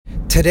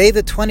Today,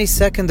 the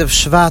 22nd of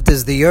Shvat,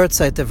 is the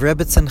yahrzeit of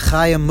Rebbetzin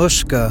Chaya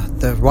Mushka,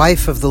 the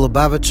wife of the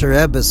Lubavitcher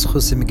Rebbe,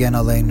 Chusim Gen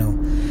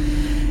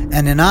Aleinu.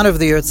 And in honor of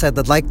the yahrzeit,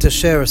 I'd like to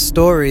share a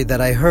story that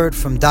I heard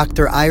from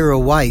Dr. Ira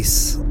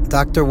Weiss.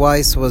 Dr.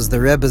 Weiss was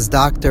the Rebbe's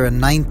doctor in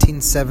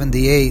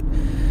 1978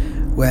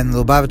 when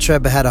the Lubavitcher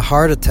Rebbe had a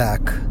heart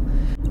attack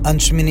on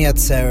Shmini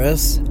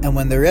Atzeres. And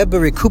when the Rebbe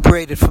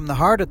recuperated from the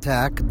heart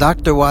attack,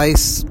 Dr.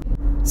 Weiss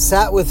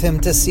sat with him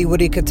to see what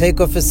he could take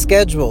off his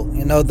schedule.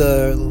 You know,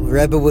 the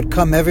Rebbe would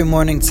come every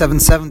morning at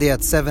 7:70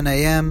 at 7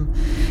 a.m.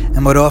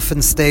 and would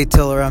often stay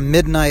till around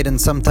midnight and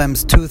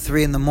sometimes 2,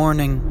 3 in the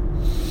morning.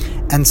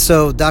 And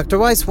so Dr.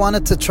 Weiss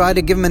wanted to try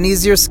to give him an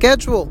easier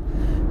schedule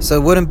so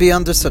it wouldn't be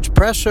under such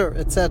pressure,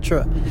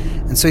 etc.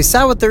 And so he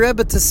sat with the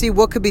Rebbe to see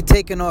what could be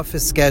taken off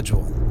his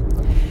schedule.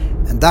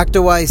 And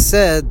Dr. Weiss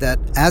said that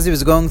as he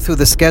was going through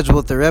the schedule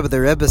with the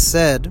Rebbe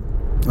said,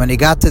 when he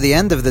got to the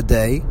end of the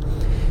day,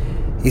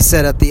 he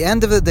said, at the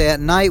end of the day, at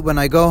night when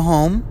I go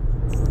home,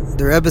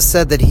 the Rebbe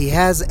said that he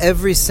has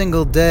every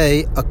single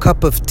day a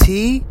cup of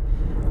tea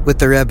with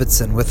the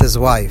Rebbetzin, with his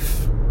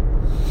wife.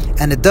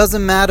 And it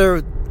doesn't matter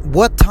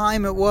what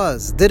time it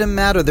was. Didn't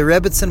matter. The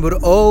Rebbetzin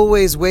would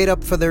always wait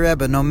up for the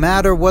Rebbe. No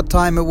matter what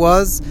time it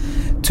was,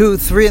 2,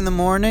 3 in the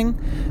morning,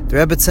 the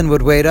Rebbetzin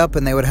would wait up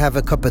and they would have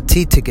a cup of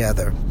tea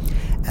together.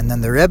 And then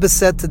the Rebbe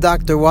said to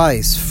Dr.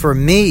 Weiss, for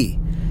me,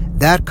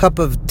 that cup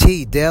of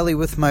tea daily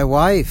with my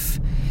wife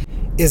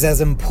is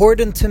as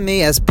important to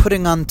me as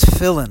putting on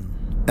tefillin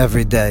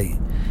every day.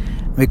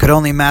 We could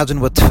only imagine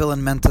what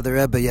tefillin meant to the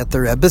Rebbe, yet the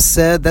Rebbe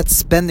said that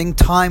spending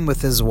time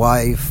with his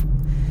wife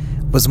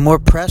was more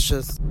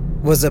precious,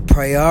 was a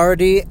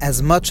priority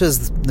as much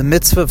as the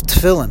mitzvah of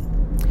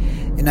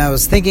tefillin. You know, I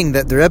was thinking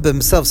that the Rebbe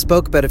himself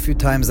spoke about a few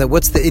times that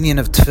what's the inyan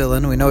of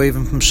tefillin? We know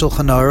even from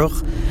Shulchan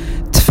Aruch,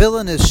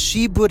 tefillin is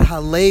shibud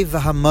halev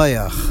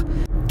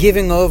v'hamoyach,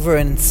 giving over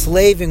and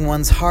enslaving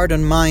one's heart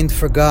and mind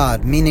for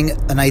God, meaning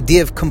an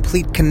idea of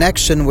complete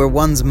connection where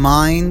one's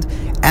mind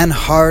and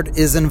heart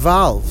is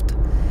involved.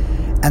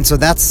 And so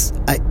that's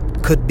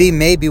could be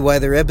maybe why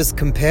the Rebbe is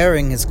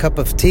comparing his cup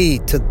of tea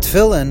to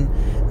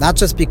tefillin, not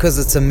just because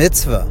it's a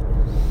mitzvah,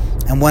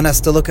 and one has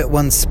to look at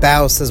one's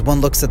spouse as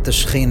one looks at the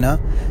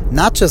Shekhinah,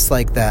 not just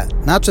like that,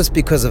 not just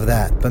because of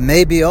that, but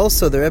maybe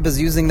also the Rebbe is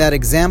using that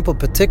example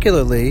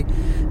particularly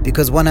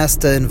because one has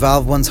to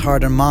involve one's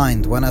heart and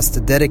mind, one has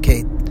to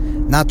dedicate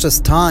not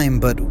just time,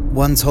 but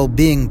one's whole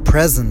being,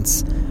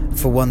 presence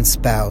for one's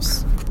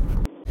spouse.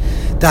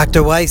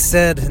 Dr. Weiss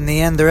said, in the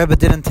end, the Rebbe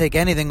didn't take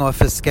anything off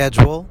his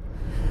schedule.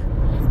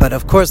 But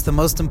of course, the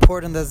most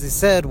important, as he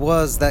said,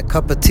 was that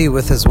cup of tea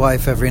with his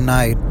wife every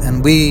night.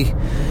 And we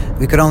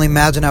could only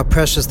imagine how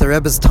precious the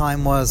Rebbe's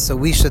time was. So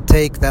we should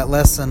take that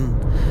lesson,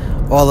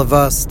 all of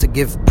us, to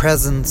give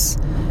presence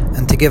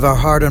and to give our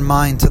heart and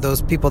mind to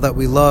those people that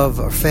we love,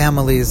 our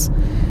families,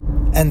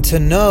 and to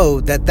know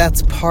that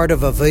that's part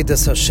of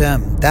Avodas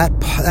Hashem.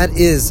 That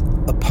is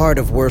a part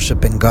of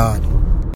worshiping God.